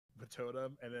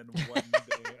Totem and then 1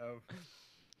 day of.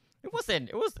 It wasn't.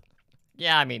 It was.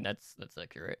 Yeah, I mean that's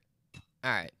accurate.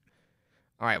 All right.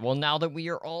 All right. Well, now that we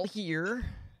are all here,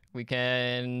 we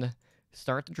can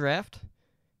start the draft.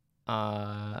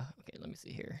 Okay. Let me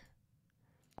see here.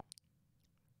 All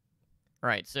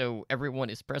right. So everyone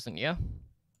is present, yeah.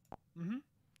 Mm-hmm.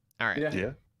 All right.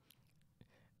 Yeah.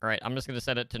 All right. I'm just gonna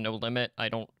set it to no limit. I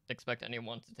don't expect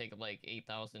anyone to take like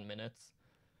 8,000 minutes.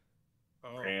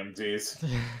 Oh. Ramses.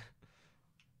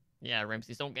 Yeah,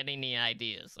 Ramses, don't get any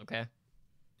ideas, okay?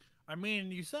 I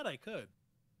mean, you said I could.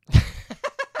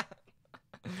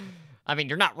 I mean,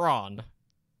 you're not wrong.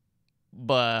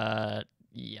 But,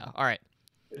 yeah. All right.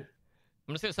 I'm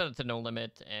just going to set it to no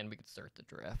limit, and we can start the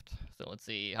draft. So let's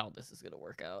see how this is going to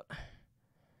work out.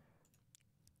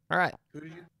 All right.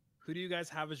 Who do you guys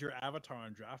have as your avatar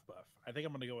on DraftBuff? I think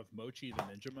I'm going to go with Mochi the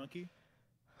Ninja Monkey.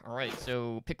 All right,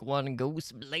 so pick one,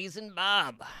 Ghost Blazing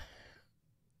Bob.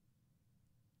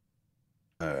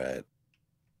 All right.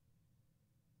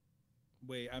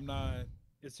 Wait, I'm not.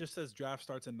 It just says draft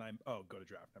starts in 9. Oh, go to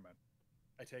draft. Never mind.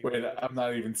 I take Wait, it. I'm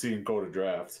not even seeing go to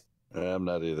drafts. I'm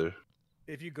not either.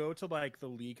 If you go to like the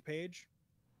league page.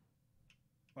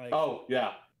 Like, Oh,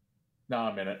 yeah. Now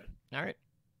I'm in it. All right.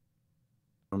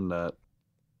 I'm not.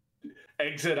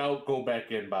 Exit out, go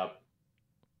back in, Bob.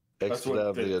 That's Exit what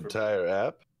out it did the for me. entire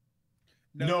app.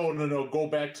 No. Go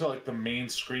back to like the main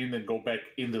screen, then go back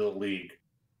into the league.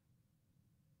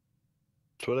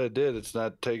 That's what I did. It's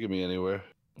not taking me anywhere.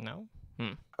 No?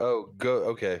 Oh, go.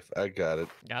 Okay, I got it.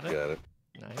 Got it? Got it.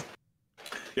 Nice.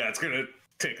 Yeah, it's gonna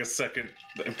take a second.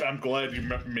 I'm glad you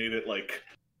made it like,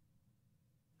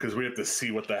 because we have to see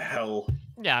what the hell.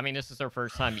 Yeah, I mean, this is our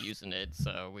first time using it,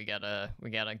 so we gotta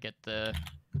get the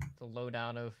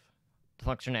lowdown of the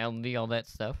functionality, all that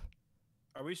stuff.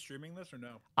 Are we streaming this or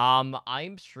no?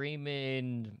 I'm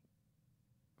streaming.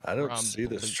 I don't from see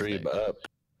the Blue stream Sticks. up.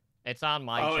 It's on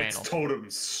my Oh, channel. it's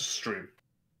Totem's stream.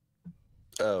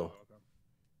 Oh,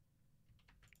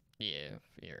 Yeah,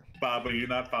 here. Bob, are you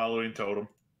not following Totem?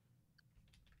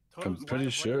 I'm Totem's pretty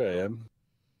right- sure I am.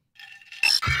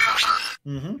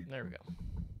 Mm-hmm. There we go.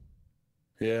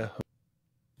 Yeah.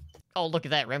 Oh, look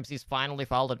at that. Ramses finally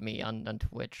followed me on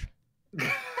Twitch.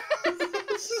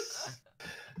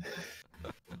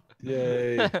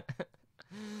 Yay.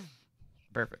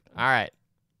 Perfect. All right.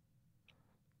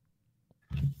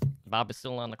 Bob is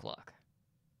still on the clock.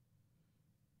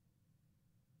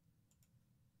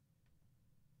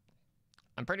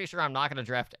 I'm pretty sure I'm not going to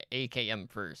draft AKM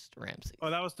first, Ramsey. Oh,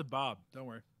 that was to Bob. Don't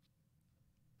worry.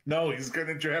 No, he's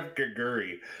gonna draft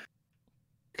Gaguri.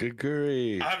 Good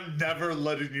grief. I'm never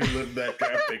letting you live that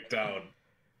graphic down.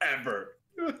 Ever.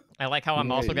 I like how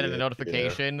I'm also getting a Yeah.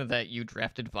 notification that you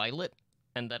drafted Violet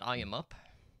and that I am up.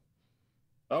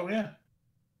 Oh, yeah.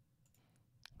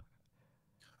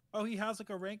 Oh, he has like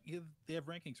a rank. They have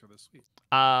rankings for this. Sweet.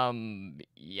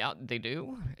 Yeah, they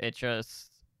do. It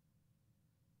just...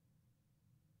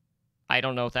 I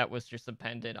don't know if that was just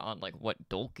dependent on, like, what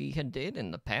Dolki had did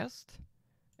in the past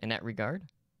in that regard.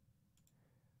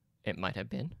 It might have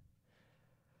been.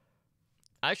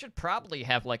 I should probably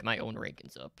have, like, my own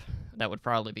rankings up. That would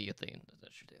probably be a thing that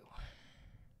I should do.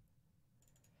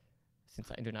 Since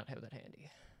I do not have that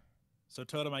handy. So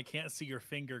Totem, I can't see your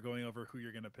finger going over who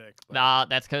you're gonna pick. But... Nah,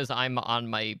 that's because I'm on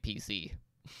my PC.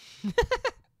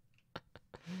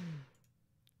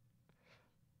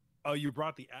 Oh, you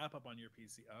brought the app up on your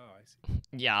PC. Oh, I see.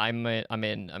 Yeah, I'm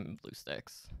in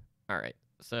BlueStacks. All right,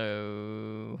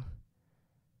 so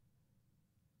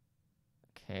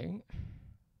okay.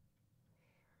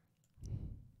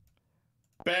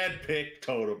 Bad pick,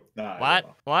 Totem. Nah,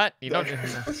 What? What? You don't?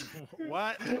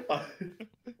 What?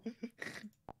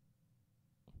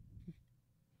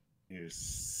 You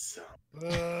son,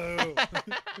 Boo.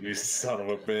 you son of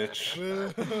a bitch.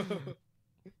 Boo.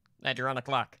 Ed, you're on the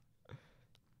clock.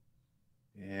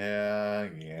 Yeah.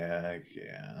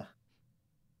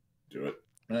 Do it.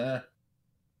 No.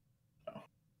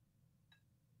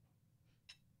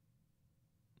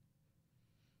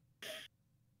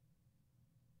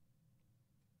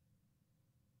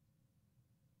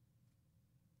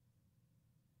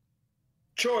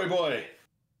 Troy boy.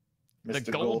 The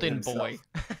Mr. Golden himself. Boy.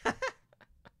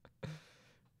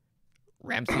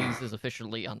 Ramses is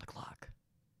officially on the clock.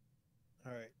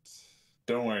 All right.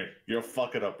 Don't worry, you'll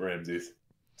fuck it up, Ramses.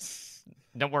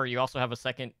 Don't worry, you also have a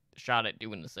second shot at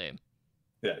doing the same.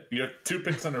 Yeah, you have 2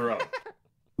 picks in a row.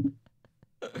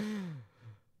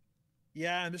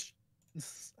 Yeah,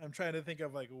 I'm trying to think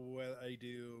of like what I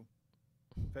do.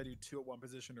 If I do 2 at one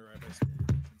position or if I switch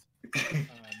positions.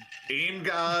 Aim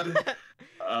God.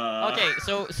 Okay,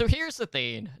 so here's the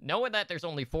thing. Knowing that there's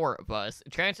only 4 of us,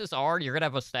 chances are you're gonna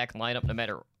have a stacked lineup no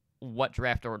matter what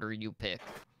draft order you pick.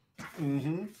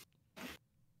 Mm-hmm.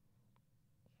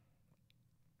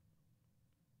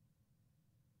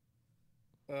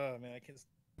 Oh man, I can't.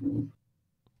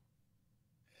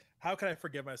 How can I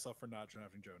forgive myself for not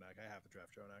drafting Jonak? I have to draft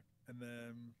Jonak, and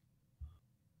then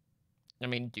I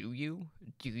mean, do you?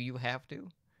 Do you have to?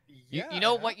 yeah, You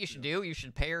know I what have you should to. do? You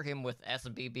should pair him with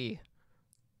SBB.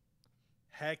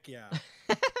 Heck yeah.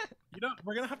 You know,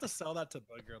 we're gonna have to sell that to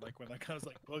Booger. Like when that comes,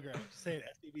 like Booger, I'm just saying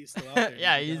SDB's still out there.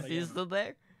 Yeah, You gotta he's get him. still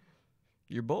there.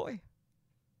 Your boy.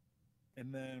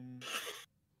 And then,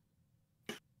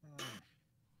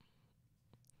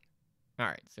 All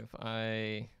right, so if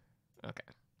I... Okay.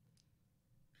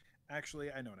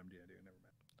 actually, I know what I'm gonna do. Never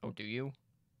mind. Oh, do you?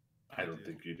 I don't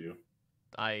think you do.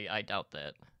 I doubt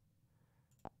that.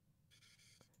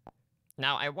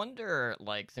 Now, I wonder,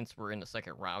 like, since we're in the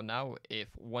second round now, if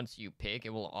once you pick, it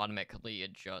will automatically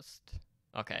adjust.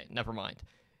 Okay, never mind.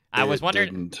 I was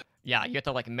wondering... Didn't. Yeah, you have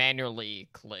to, like, manually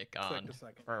click on the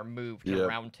second. or move to Yep.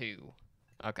 round 2.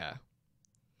 Okay.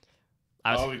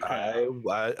 I was...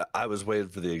 I was waiting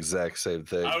for the exact same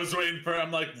thing. I was waiting for.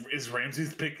 I'm like, is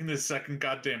Ramsey's picking his second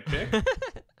goddamn pick?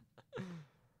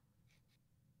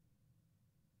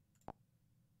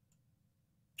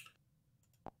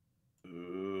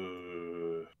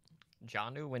 Ooh.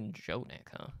 Janu and Jonak,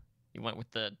 huh? You went with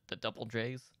the double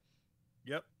J's?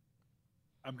 Yep.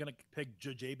 I'm gonna pick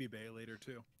JB Bay later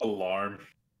too. Alarm.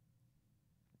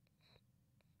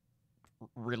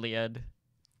 Really, Ed?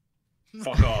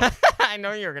 Fuck off. I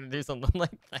know you were gonna do something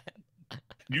like that.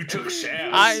 You took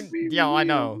Shaz. I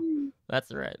know.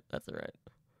 That's right. That's right.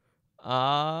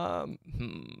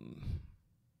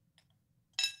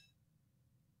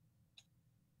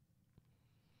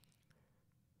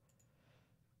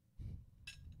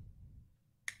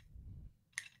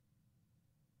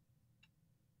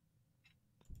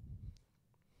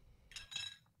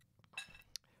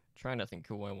 Trying to think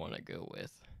who I want to go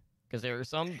with. Because there are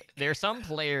some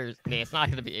players. Nah, it's not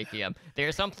gonna be AKM. There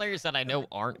are some players that I know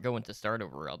aren't going to start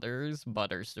over others,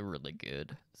 but are still really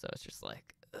good. So it's just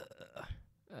like,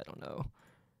 I don't know.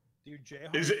 Dude,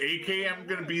 Is AKM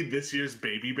gonna be this year's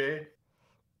Baby Bay?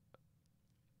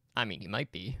 I mean, he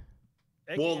might be.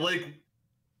 Well, like,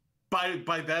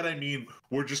 by that I mean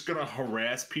we're just gonna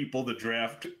harass people to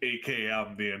draft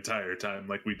AKM the entire time,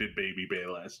 like we did Baby Bay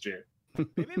last year.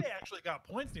 Maybe they actually got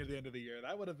points near the end of the year.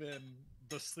 That would have been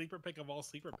the sleeper pick of all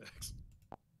sleeper picks.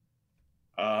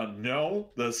 No,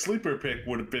 the sleeper pick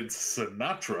would have been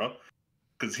Sinatra,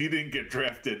 because he didn't get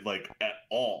drafted like at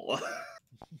all.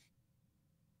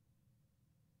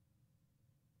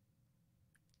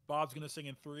 Bob's gonna sing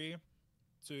in 3,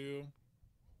 2.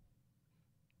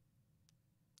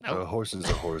 Nope. A horse is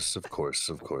a horse, of course,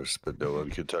 but no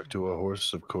one can talk to a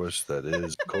horse, of course, that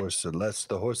is, of course, unless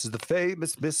the horse is the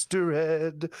famous Mr.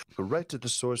 Ed. Go right to the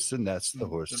source and that's the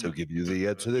horse. He'll give you the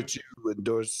answer that you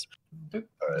endorse. All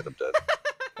right, I'm done.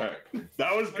 All right.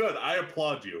 That was good. I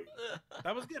applaud you.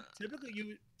 That was good.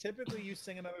 Typically you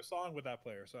sing another song with that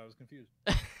player, so I was confused.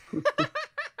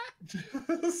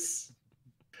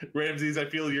 Ramses, I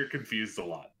feel you're confused a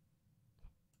lot.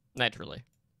 Naturally.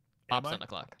 Am Bob's I? 10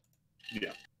 o'clock.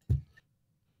 Yeah.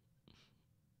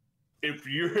 If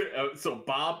you're so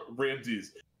Bob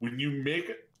Ramses, when you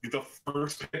make the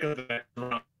first pick of the next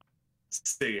round,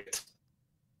 say it.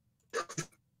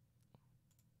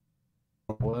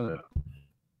 What?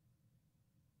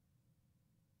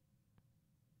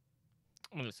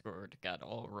 Discord got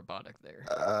all robotic there.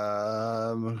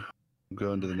 I'm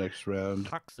going to the next round.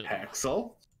 Haxel.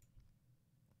 Haxel?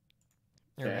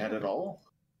 Bad at all?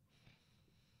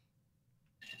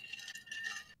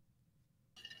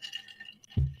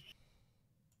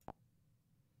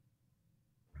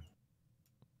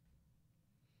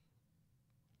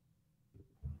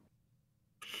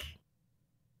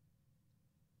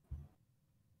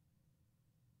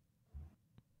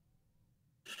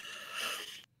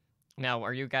 Now,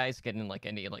 are you guys getting like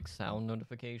any like sound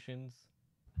notifications?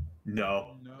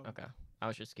 No. No. Okay, I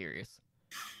was just curious.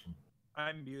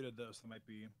 I'm muted though, so it might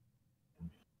be.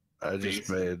 I just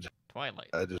Twilight.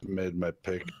 made my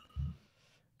pick.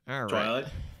 All right. Twilight?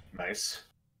 Nice.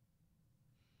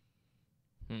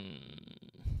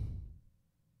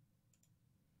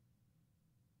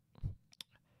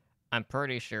 I'm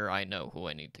pretty sure I know who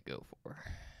I need to go for.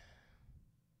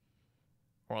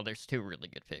 Well, there's 2 really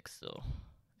good picks still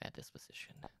at this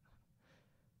position.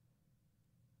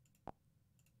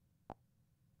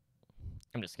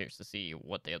 I'm just curious to see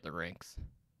what the other ranks.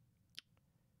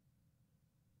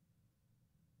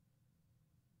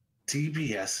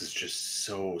 DBS is just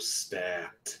so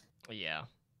stacked. Yeah.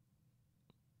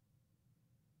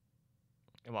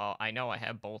 Well, I know I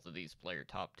have both of these player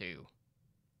top 2.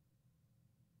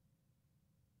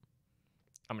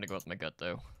 I'm gonna go with my gut,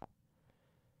 though.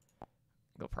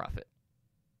 Go Prophet.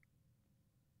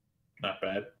 Not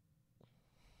bad.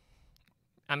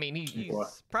 I mean,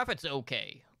 he's Prophet's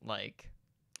okay. Like,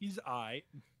 He's aight.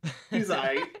 He's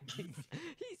aight.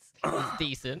 he's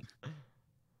decent.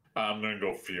 I'm gonna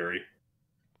go Fury.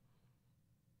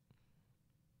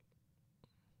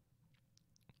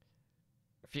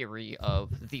 Fury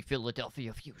of the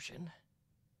Philadelphia Fusion.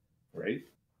 Right?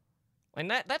 And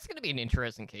that's gonna be an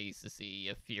interesting case to see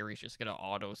if Fury's just gonna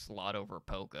auto slot over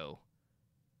Poco.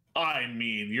 I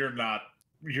mean, you're not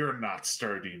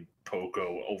starting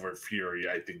Poco over Fury,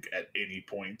 I think, at any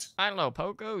point. I don't know.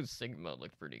 Poco's Sigma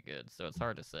looked pretty good, so it's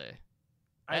hard to say.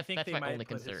 I think that's they my might only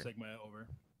put his concern. Sigma over.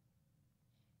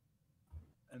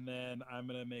 And then I'm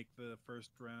gonna make the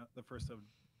first round, the first of,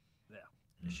 yeah.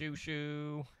 Shoo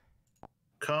shoo.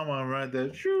 Come on, ride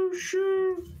that shoo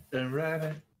shoo and ride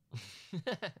it.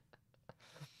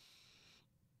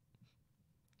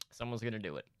 Someone's gonna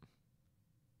do it.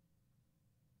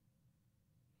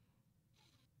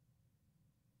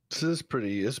 This is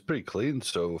pretty. It's pretty clean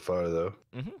so far, though.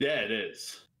 Yeah, it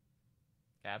is.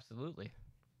 Absolutely.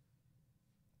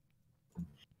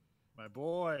 My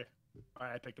boy. All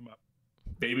right, I picked him up.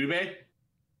 Baby Bay?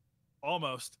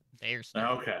 Almost. There's.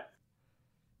 Okay.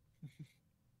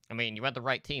 I mean, you had the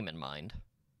right team in mind.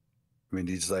 I mean,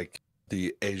 he's like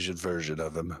the Asian version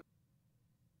of him.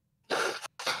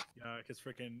 Yeah, because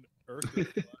freaking Earth is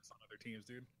on other teams,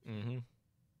 dude.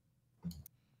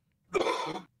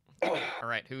 All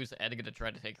right, who's Ed gonna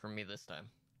try to take from me this time?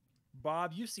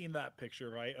 Bob, you seen that picture,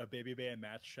 right? Of Baby Bay and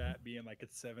Match Chat being like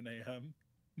it's 7 a.m.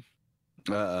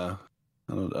 I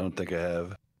don't think I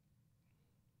have.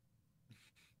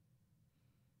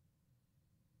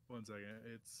 One second.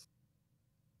 It's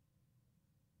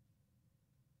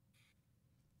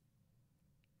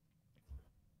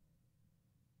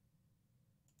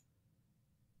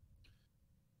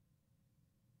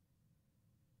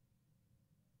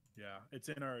yeah, it's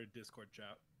in our Discord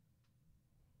chat.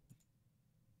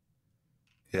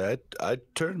 Yeah, I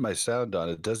turned my sound on.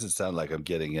 It doesn't sound like I'm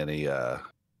getting any Okay.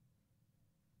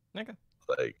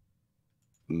 like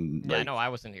Yeah, I know I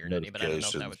wasn't hearing any, but I don't know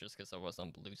if that notifications. was just because I was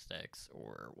on BlueStacks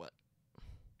or what.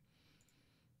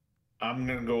 I'm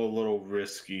gonna go a little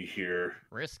risky here.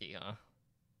 Risky, huh?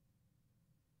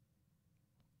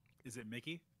 Is it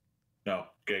Mickey? No,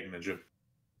 Gag Ninja.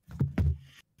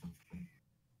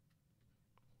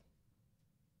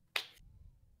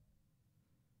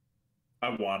 I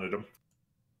wanted him.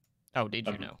 Oh, did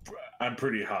you know? I'm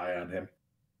pretty high on him.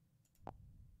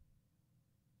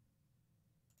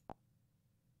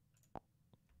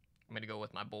 I'm gonna go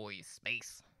with my boy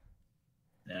Space.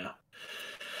 Yeah.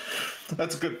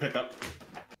 That's a good pickup.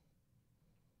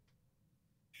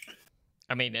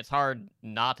 I mean, it's hard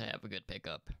not to have a good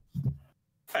pickup.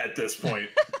 At this point.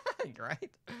 Right?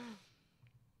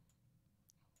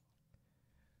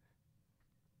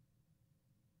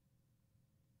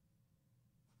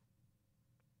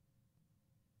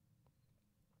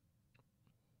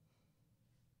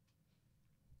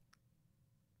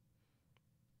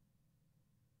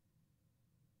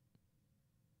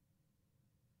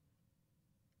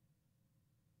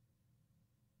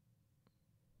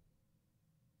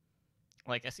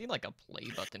 Like, I see, like, a play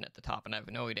button at the top, and I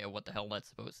have no idea what the hell that's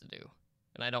supposed to do.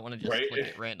 And I don't want to just Right. click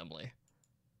it randomly.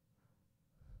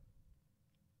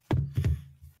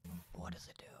 What does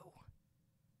it do?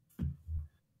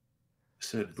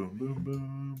 Said boom, boom,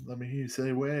 boom. Let me hear you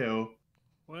say wayo.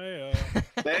 Well,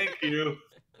 Thank you.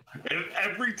 And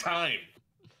every time,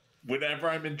 whenever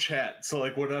I'm in chat, so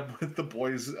like when I'm with the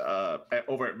boys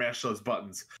over at Mash Those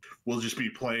Buttons, we'll just be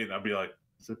playing. I'll be like,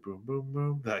 said boom, boom,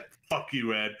 boom. They're like, fuck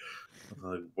you, Ed.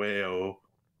 I'm like, wayo.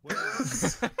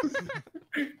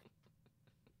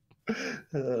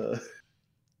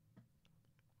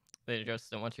 They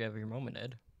just don't want you to have your moment,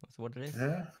 Ed. That's what it is.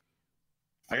 Yeah.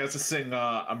 I got to sing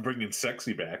I'm Bringing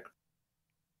Sexy Back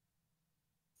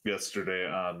yesterday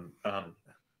on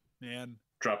man,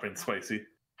 Dropping Spicy.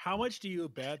 how much do you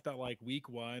bet that like week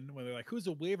one, when they're like, "Who's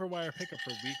a waiver wire pickup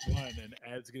for week one?" and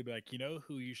Ed's gonna be like, "You know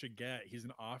who you should get? He's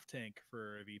an off tank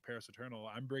for the Paris Eternal.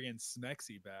 I'm bringing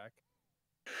Smexy back."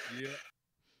 Yeah.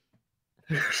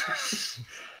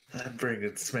 I'm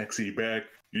bringing Smexy back.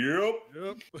 Yep.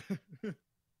 Yep.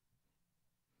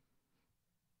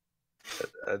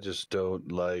 I just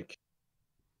don't like.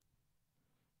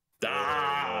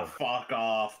 Ah, fuck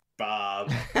off,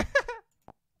 Bob.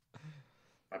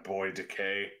 My boy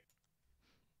Decay.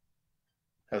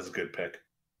 has a good pick.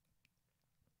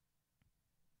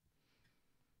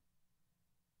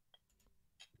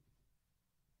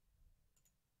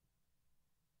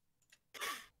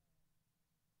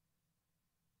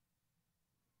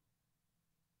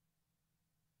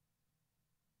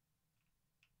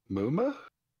 Muma?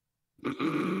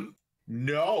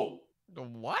 No.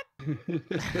 What? You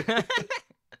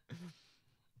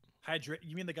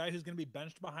mean the guy who's going to be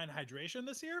benched behind hydration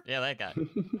this year? Yeah, that guy.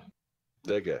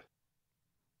 That guy.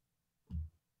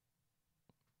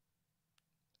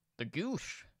 The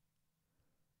Goosh.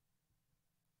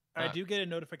 I do get a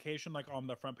notification like on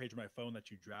the front page of my phone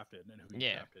that you drafted and who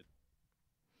you drafted.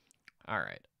 All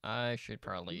right. I should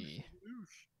probably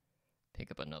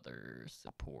pick up another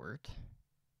support.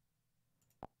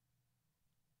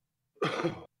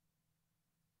 I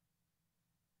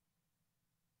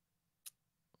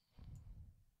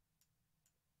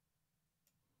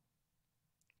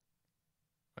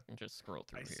can just scroll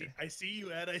through here. I see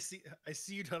you, Ed. I see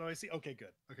you, Tono. I see. Okay, good.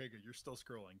 Okay, good. You're still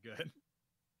scrolling. Good.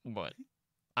 What?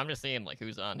 I'm just seeing like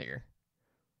who's on here.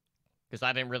 Because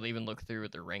I didn't really even look through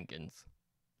the rankings.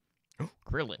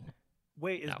 Krillin.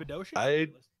 Wait, is No.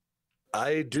 Bedoshi?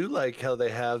 I do like how they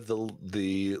have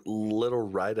the little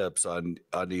write-ups on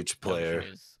each player.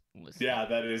 Yeah,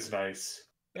 that is nice.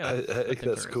 Yeah, I think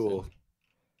that's cool.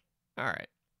 All right.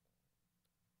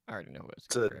 I already know who it's.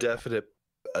 It's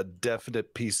a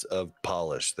definite piece of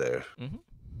polish there. Mm-hmm.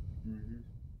 Mm-hmm.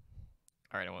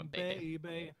 All right, I want baby.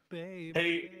 Baby.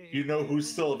 Hey, you know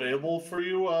who's still available for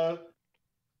you,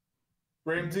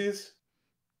 Ramses?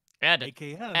 Ed,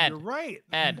 AKM, Ed, you're right.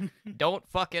 Ed, don't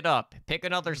fuck it up. Pick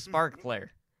another Spark player.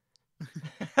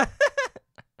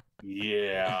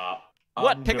 Yeah.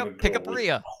 What? I'm Pick gonna up go with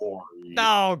Rhea. Corey.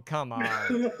 No, come on. Why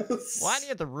do you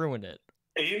have to ruin it?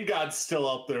 Aim God's still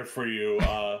out there for you.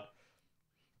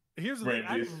 Here's the thing.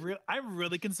 Ramses. I'm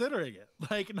really considering it.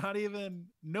 Like, not even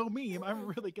no meme. I'm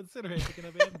really considering picking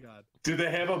up Aim God. Do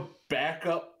they have a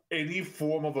backup? Any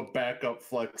form of a backup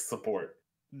flex support?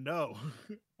 No.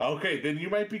 Okay, then you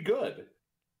might be good.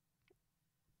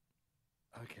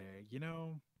 Okay, you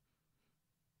know.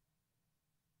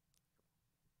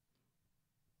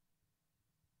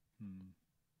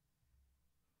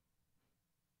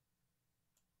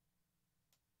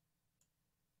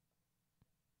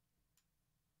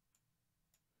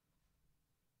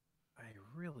 I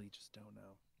really just don't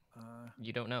know.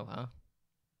 You don't know, huh?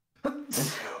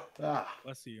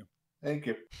 Bless you. Thank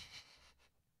you.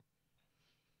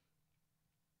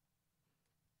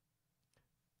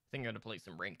 I think I'm gonna play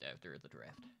some ranked after the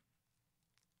draft.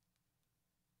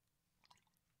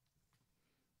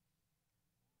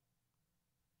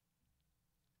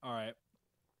 All right,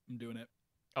 I'm doing it.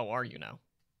 Oh, are you now?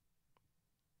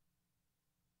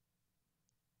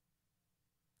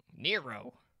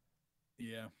 Nero.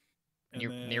 Yeah.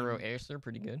 Nero Acer,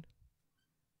 pretty good.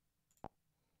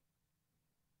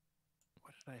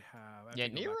 What did I have? Yeah,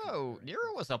 Nero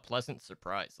was a pleasant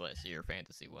surprise last year,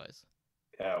 fantasy-wise.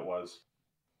 Yeah, it was.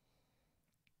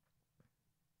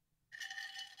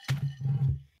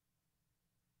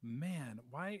 Man,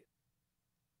 why?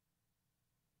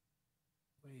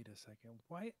 Wait a second.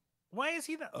 Why is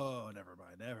he that? Oh, never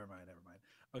mind.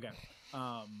 Okay.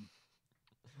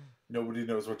 Nobody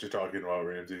knows what you're talking about,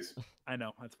 Ramses. I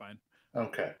know. That's fine.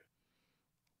 Okay.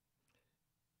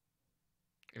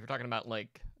 If you're talking about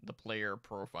like the player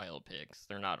profile picks,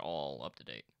 they're not all up to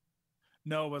date.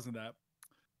 No, it wasn't that.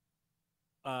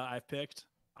 I've picked.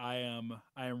 I am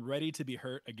ready to be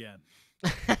hurt again.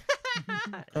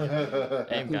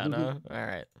 Aim gun, huh?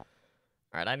 Alright.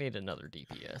 Alright, I need another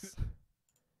DPS.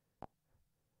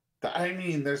 I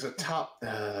mean, there's a top.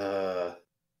 Gotta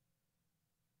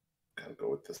go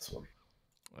with this one.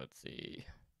 Let's see.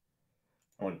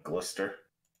 I want Glister.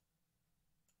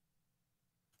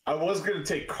 I was gonna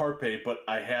take Carpe, but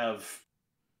I have.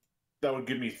 That would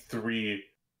give me 3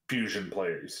 fusion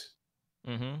players.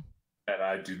 Mm-hmm. And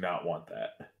I do not want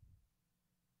that.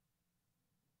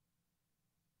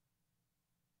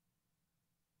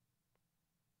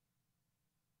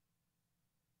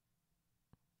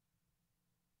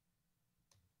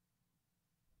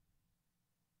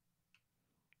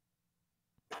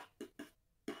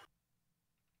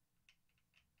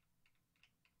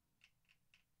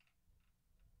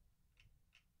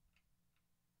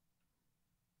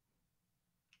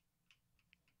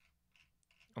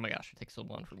 Oh my gosh, it takes so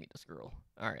long for me to scroll.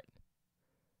 Alright.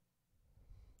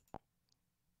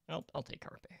 I'll take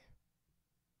Carpe.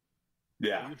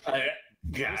 Yeah.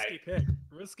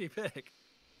 Risky pick.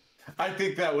 I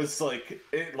think that was like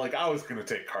I was gonna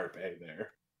take Carpe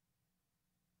there.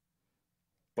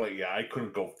 But yeah, I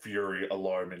couldn't go Fury,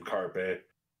 Alarm, and Carpe.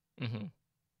 Mm-hmm.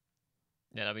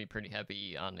 Yeah, that'd be pretty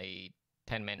heavy on a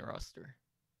 10-man roster.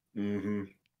 Mm-hmm.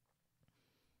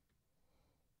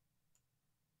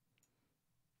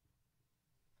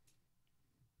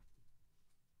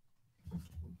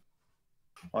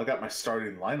 Well, I got my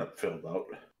starting lineup filled out.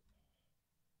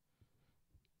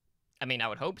 I mean, I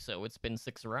would hope so. It's been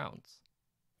 6 rounds.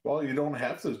 Well, you don't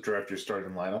have to draft your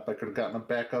starting lineup. I could have gotten a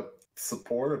backup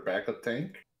support or backup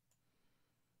tank.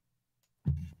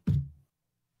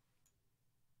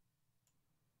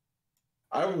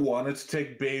 I wanted to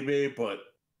take Bebe, but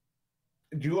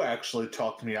you actually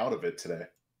talked me out of it today.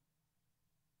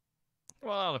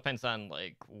 Well, it depends on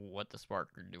like what the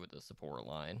Spark could do with the support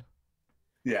line.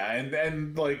 Yeah,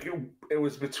 and like it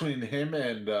was between him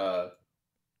and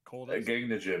Gang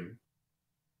the Gym.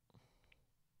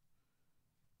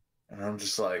 And I'm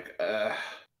just like, that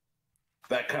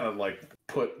kind of like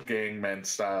put Gangman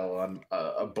style on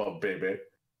above Bebe.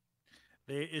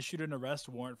 They issued an arrest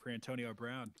warrant for Antonio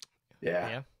Brown.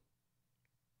 Yeah.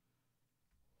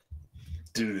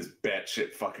 Dude is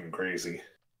batshit fucking crazy.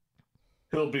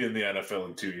 He'll be in the NFL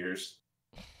in 2 years.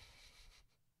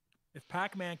 If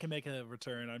Pac-Man can make a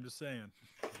return, I'm just saying.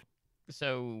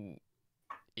 So,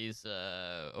 is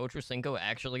Ochocinco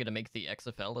actually going to make the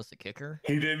XFL as a kicker?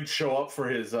 He didn't show up for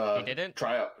his He didn't?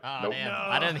 tryout. Oh, Nope. damn.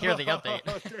 I didn't hear the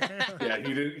update. Yeah,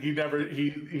 he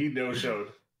didn't. He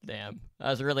no-showed. Damn.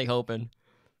 I was really hoping.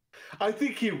 I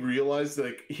think he realized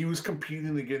like he was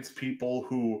competing against people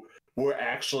who were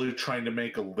actually trying to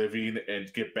make a living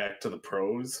and get back to the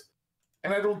pros.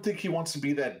 And I don't think he wants to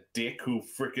be that dick who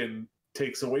freaking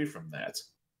takes away from that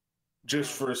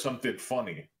just for something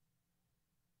funny.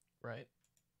 Right.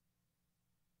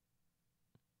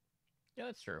 Yeah,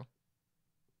 that's true.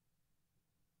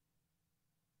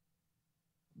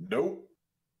 Nope.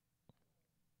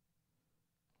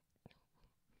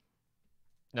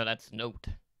 No, that's note.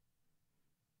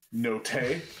 Note.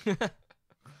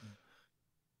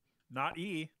 Not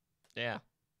E. Yeah.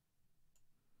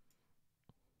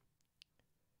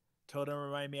 Totem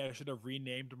reminded me I should have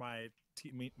renamed my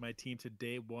team to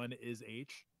Day One is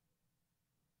H.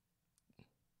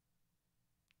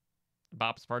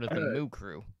 Bob's part of the Moo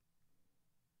crew.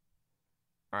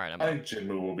 All right, I think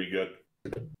Jinmu will be good.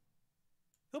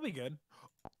 He'll be good.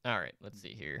 All right, let's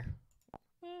see here.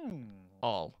 Hmm.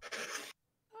 All.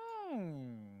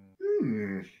 Hmm.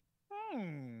 Hmm.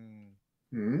 Hmm.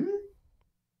 Hmm.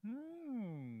 Hmm.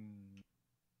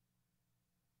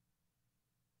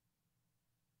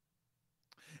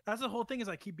 That's the whole thing. Is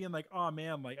I keep being like, oh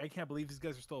man, like I can't believe these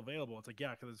guys are still available. It's like,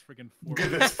 yeah, because it's freaking 4.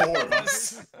 Good, there's 4 of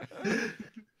us.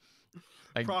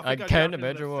 I can't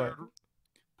imagine what.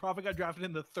 Prophet got drafted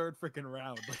in the 3rd freaking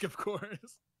round. Like, of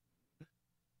course.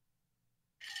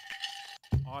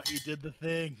 Oh, he did the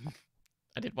thing.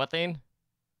 I did what thing?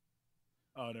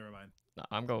 Oh, never mind. No,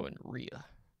 I'm going Rhea.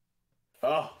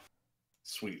 Oh,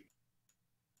 sweet.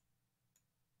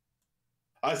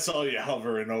 I saw you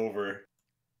hovering over.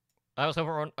 I was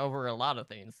over a lot of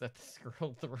things that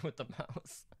scrolled through with the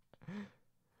mouse.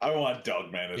 I want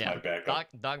Dogman as my backup.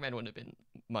 Dogman would have been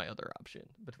my other option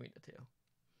between the two.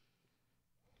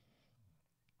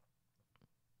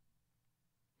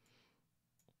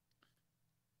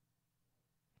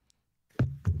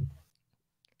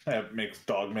 That makes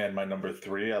Dogman my number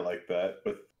 3. I like that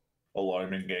with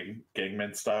alarming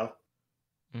gangman style.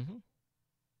 Mm-hmm.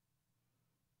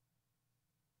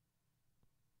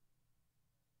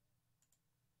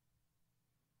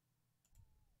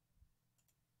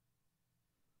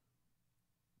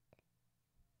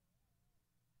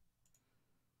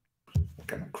 What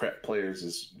kind of crap players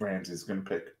is Ramsey's gonna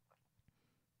pick?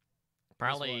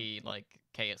 Probably like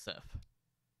KSF.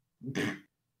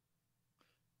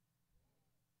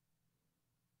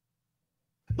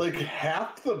 Like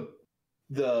half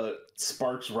the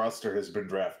Sparks roster has been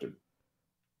drafted.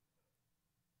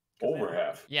 Over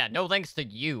half. Yeah, no thanks to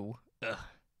you. Ugh.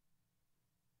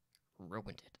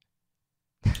 Ruined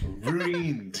it.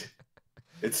 Ruined.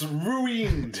 It's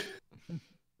ruined.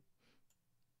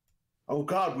 Oh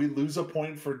god, we lose a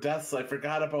point for deaths. I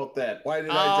forgot about that. Why did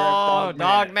I draft Dogman?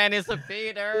 Dogman is a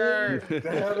feeder.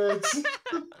 Damn it.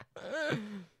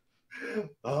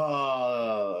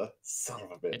 Son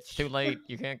of a bitch. It's too late.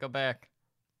 You can't go back.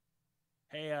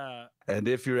 Hey, And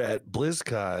if you're at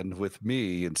BlizzCon with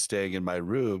me and staying in my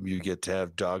room, you get to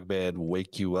have Dogman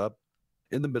wake you up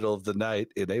in the middle of the night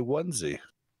in a onesie.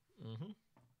 Mm-hmm.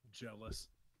 jealous.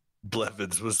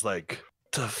 Blevins was like,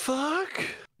 the fuck?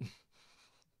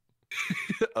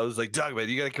 I was like, Dogman,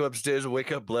 you gotta come upstairs and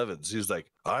wake up Blevins. He was like,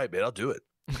 all right, man, I'll do it.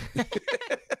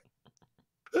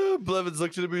 Blevins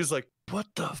looked at him, he was like, what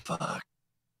the fuck?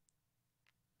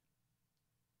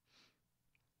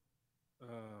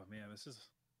 Oh man, this is.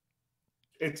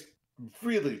 It's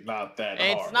really not that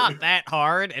hard. It's not that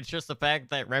hard. It's just the fact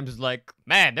that Rems is like,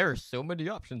 man, there are so many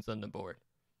options on the board.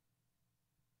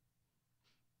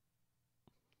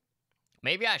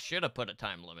 Maybe I should have put a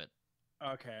time limit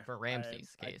Okay. for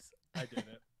Ramsey's case. I did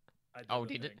it. I did Oh,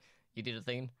 the did it? thing. You did a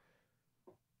thing?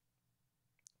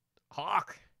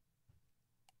 Hawk!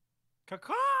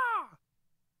 Caw-caw!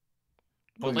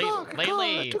 Well,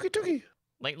 lately, Tookie.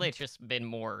 lately it's just been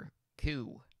more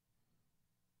coup.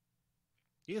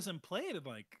 He hasn't played in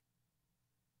like.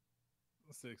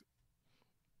 What's it?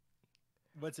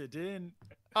 Didn't.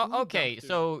 Oh, okay.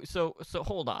 So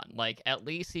hold on. Like, at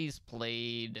least he's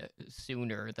played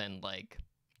sooner than like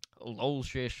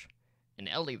Lolshish and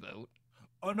Elivote.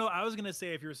 Oh no, I was gonna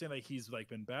say if you were saying like he's like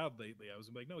been bad lately, I was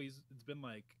like, no, it's been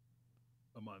like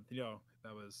a month. You know,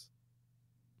 that was.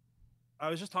 I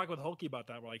was just talking with Hulky about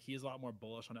that. Where like he's a lot more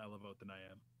bullish on Elivote than I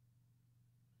am.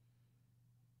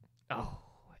 Oh,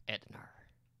 Ednar.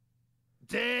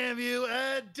 Damn you,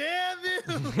 Ed! Damn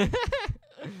you!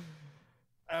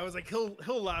 I was like, he'll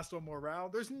last one more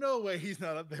round. There's no way he's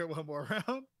not up there one more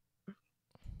round.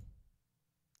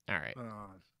 All right.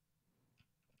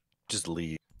 Just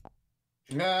leave.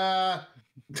 Nah.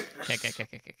 Kick.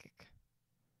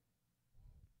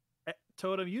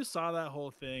 Totem, you saw that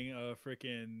whole thing of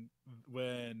freaking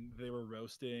when they were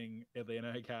roasting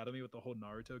Atlanta Academy with the whole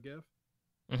Naruto gif?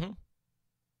 Mm-hmm.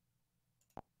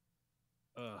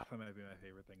 That might be my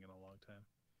favorite thing in a long time.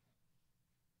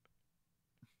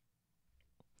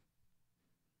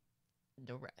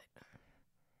 All right.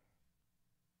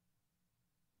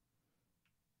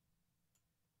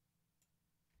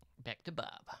 Back to Bob.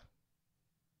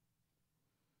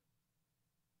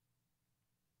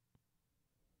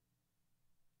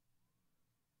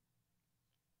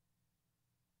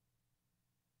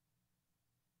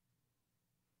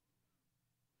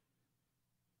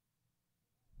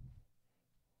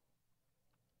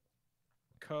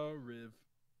 Kariv.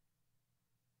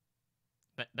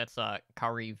 That's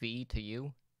Kari V to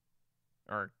you?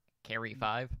 Or Carry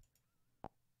 5?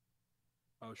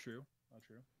 Oh, true. Oh,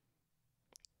 true.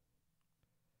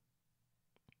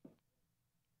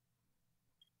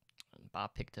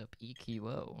 Bob picked up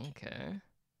EQO. Okay.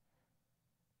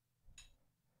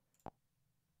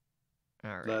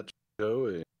 All right. Not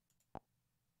showing.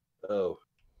 Oh.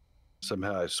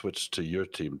 Somehow I switched to your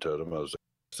team, Totem. I was like,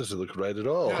 this doesn't look right at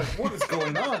all. Yeah, what is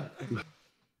going on?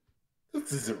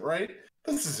 This isn't right.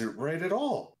 This isn't right at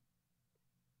all.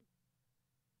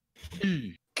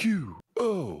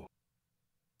 EQO.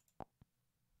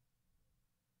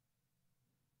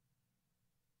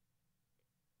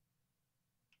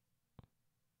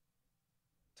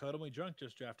 Totally Drunk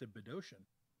just drafted Bedosian.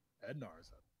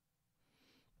 Ednar's up.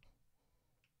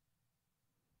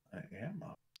 I am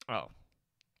up. Oh.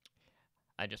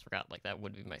 I just forgot, like, that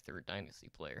would be my third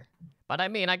Dynasty player. But I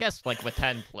mean, I guess, like, with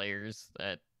 10 players,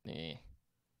 that,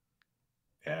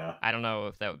 Yeah. I don't know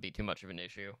if that would be too much of an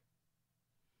issue.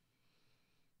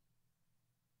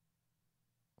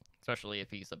 Especially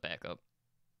if he's a backup.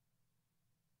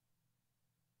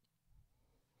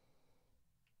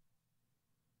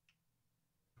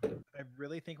 I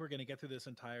really think we're going to get through this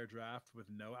entire draft with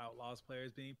no Outlaws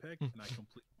players being picked, and I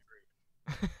completely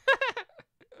agree.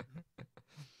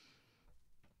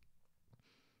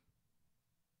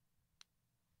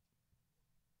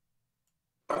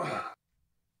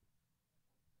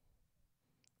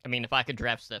 I mean, if I could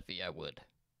draft Steffi, I would.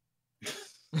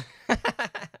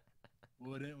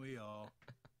 Wouldn't we all?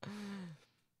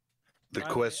 The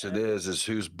question is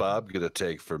who's Bob going to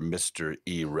take for Mr.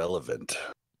 Irrelevant?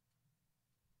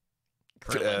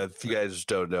 If you guys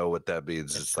don't know what that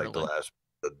means, it's like the last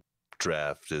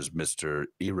draft is Mr.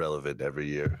 Irrelevant every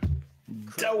year.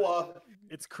 Doa.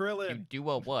 It's Krillin. You do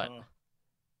a what?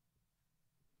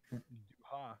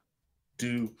 Ha.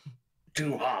 Do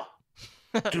ha.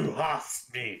 Do ha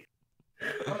me.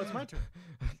 Oh, it's my turn.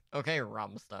 Okay,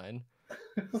 Rammstein.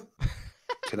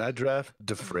 Can I draft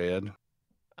DeFran?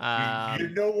 You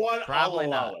know what? Probably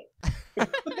I'll allow not.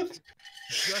 it.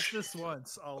 Just this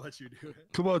once, I'll let you do it.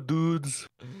 Come on, dudes.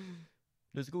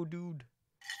 Let's go, dude.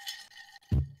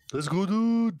 Let's go,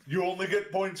 dude. You only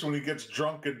get points when he gets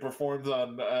drunk and performs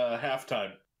on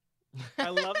halftime. I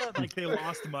love that like they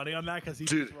lost money on that because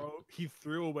Dude. he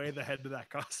threw away the head to that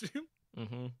costume.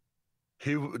 Mm-hmm.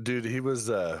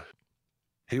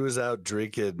 He was out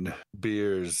drinking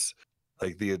beers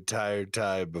like the entire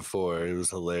time before. It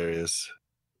was hilarious.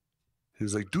 He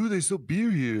was like, dude, they sell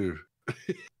beer here.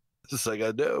 Just like,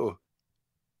 I know.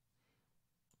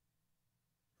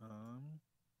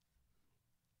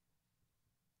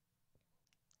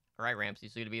 All right, Ramsey,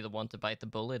 so you'd be the one to bite the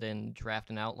bullet and draft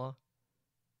an outlaw?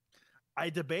 I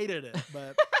debated it,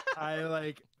 but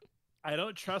I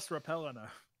don't trust Rappel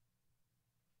enough.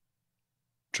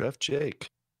 Draft Jake.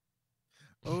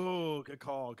 Oh, good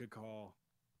call. Good call.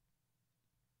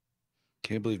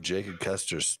 Can't believe Jake and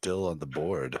Custer's still on the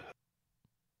board.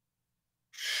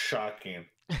 Shocking.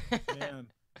 Man.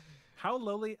 How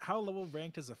low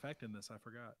ranked is Effect in this? I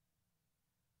forgot.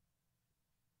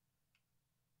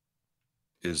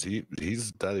 Is he?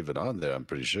 He's not even on there. I'm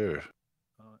pretty sure.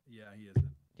 Yeah, he isn't.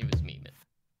 He was memeing.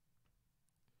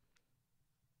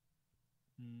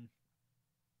 Hmm.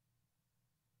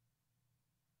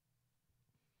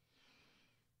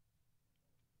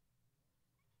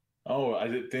 Oh, I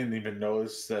didn't even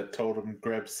notice that Totem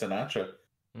grabbed Sinatra.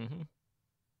 Mm-hmm.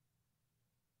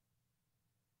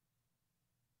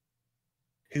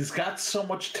 He's got so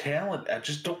much talent. I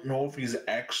just don't know if he's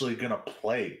actually going to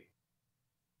play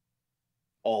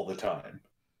all the time.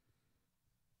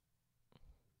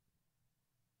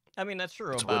 I mean, that's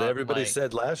true That's about what everybody like,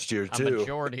 said last year a too.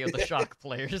 majority of the shock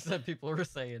players that people were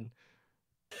saying.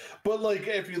 But like,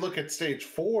 if you look at stage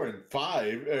 4 and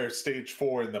 5, or stage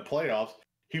 4 in the playoffs,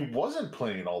 he wasn't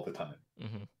playing all the time.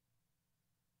 Mm-hmm.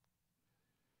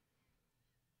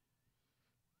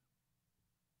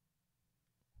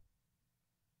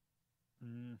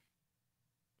 Mm.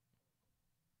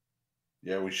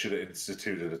 Yeah, we should have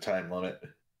instituted a time limit.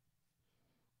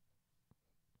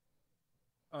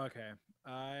 Okay,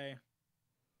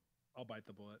 I'll bite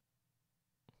the bullet.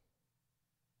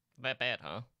 That bad,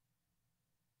 huh?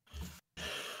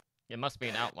 It must be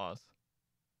an Outlaws.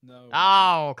 No.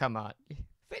 Oh, come on.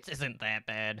 Fitz isn't that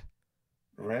bad.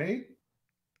 Right?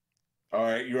 All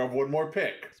right, you have one more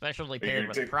pick. Especially Are you paired gonna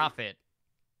with take- Profit.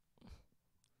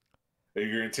 Are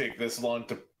you going to take this long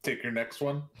to take your next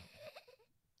one?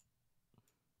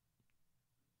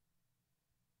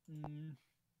 Mm.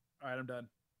 All right, I'm done.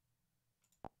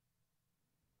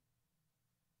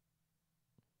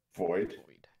 Void.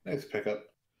 Void. Nice pickup.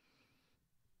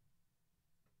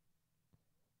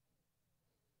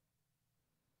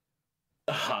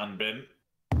 Hanbin.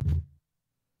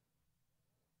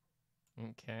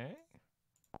 Okay.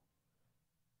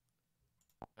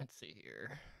 Let's see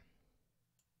here.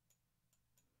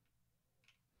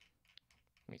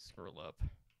 Let me scroll up.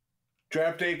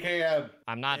 Draft AKM.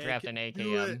 I'm not AK drafting do it.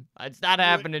 AKM. It's not Do it.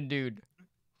 happening, dude.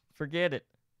 Forget it.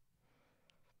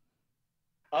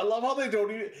 I love how they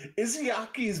don't even.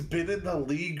 Izyaki's been in the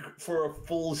league for a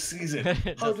full season.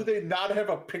 It How do doesn't- they not have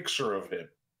a picture of him?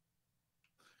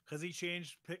 Because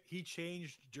he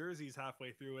changed jerseys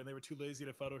halfway through, and they were too lazy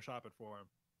to Photoshop it for him.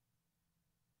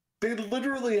 They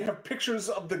literally have pictures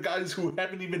of the guys who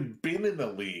haven't even been in the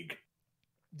league.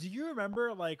 Do you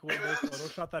remember like when they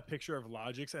photoshopped that picture of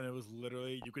Logix, and it was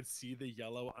literally you could see the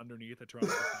yellow underneath the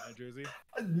Toronto Defiant jersey?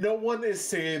 No one is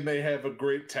saying they have a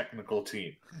great technical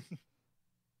team.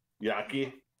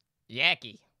 Yaki?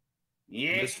 Yaki.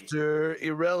 Yeah. Mr.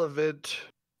 Irrelevant.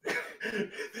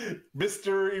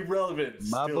 Mr. Irrelevant.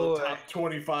 My Still boy. a top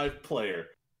 25 player.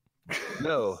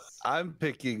 No, I'm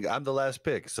the last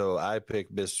pick, so I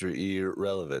pick Mr.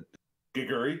 Irrelevant.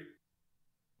 Giguri?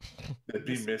 That'd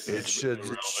be Mrs. It should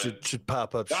Irrelevant. should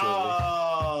pop up shortly.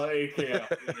 Oh, AKM.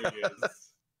 There he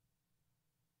is.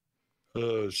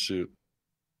 Oh shoot.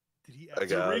 Did he? I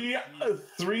got-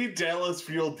 Three Dallas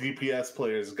Fuel DPS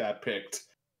players got picked.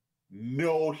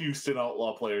 No Houston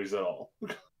Outlaw players at all.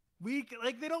 We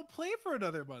like they don't play for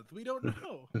another month. We don't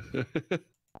know.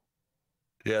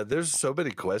 Yeah, there's so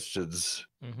many questions.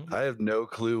 Mm-hmm. I have no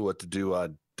clue what to do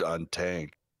on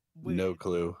tank. Wait, No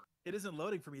clue. it isn't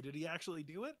loading for me. Did he actually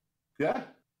do it? Yeah.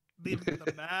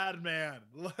 The madman.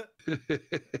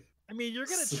 I mean, you're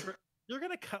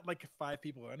gonna cut like 5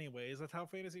 people anyways. That's how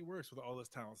fantasy works with all this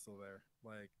talent still there.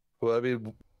 Like, Well, I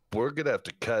mean, we're gonna have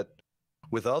to cut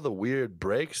with all the weird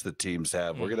breaks the teams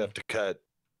have. We're gonna have to cut.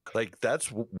 Like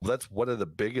that's one of the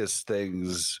biggest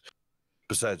things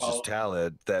besides just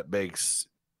talent that makes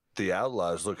the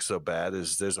Outlaws look so bad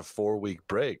is there's a 4-week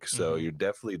break, so you're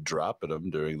definitely dropping them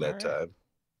during that All right. time.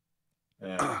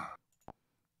 Yeah.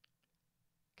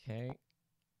 Okay.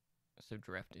 So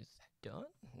draft is done.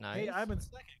 Nice. hey, I'm in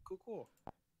second. Cool.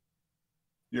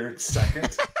 You're in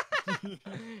second.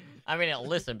 I mean, it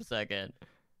lists him second.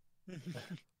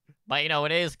 But, you know,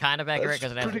 it is kind of accurate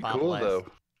because it has pretty a pop cool last. though.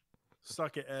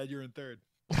 Suck it, Ed. You're in third.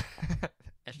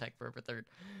 Hashtag forever third.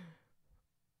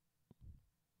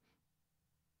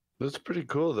 That's pretty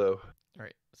cool though. All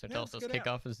right. So Yeah, tell it's us, good app.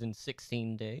 kickoff is in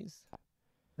 16 days.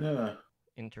 Yeah.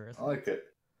 Interesting. I like it.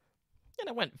 And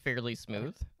it went fairly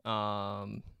smooth. I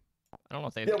don't know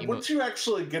if they have Yeah, once you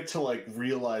actually get to like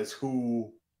realize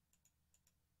who,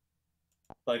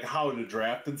 like how to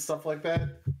draft and stuff like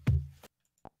that,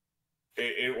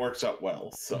 it works out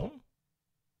well. So, Mhm.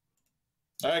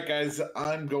 all right, guys,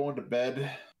 I'm going to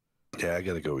bed. Yeah, I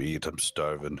gotta go eat. I'm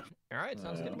starving. All right,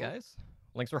 sounds good, Yeah. guys.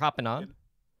 Thanks for hopping on.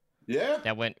 Yeah.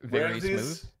 That went very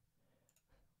Ramses? smooth.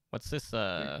 What's this?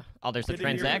 Oh, there's a Did you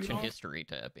hear transaction me? history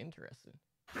tab. Interesting.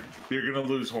 You're gonna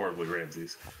lose horribly,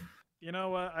 Ramses. You know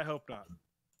what? I hope not.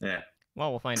 Yeah.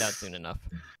 Well, we'll find out soon enough.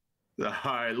 All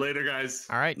right, later, guys.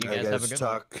 All right, you Hey, guys have a good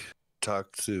one.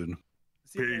 talk soon.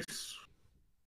 See you guys. Peace.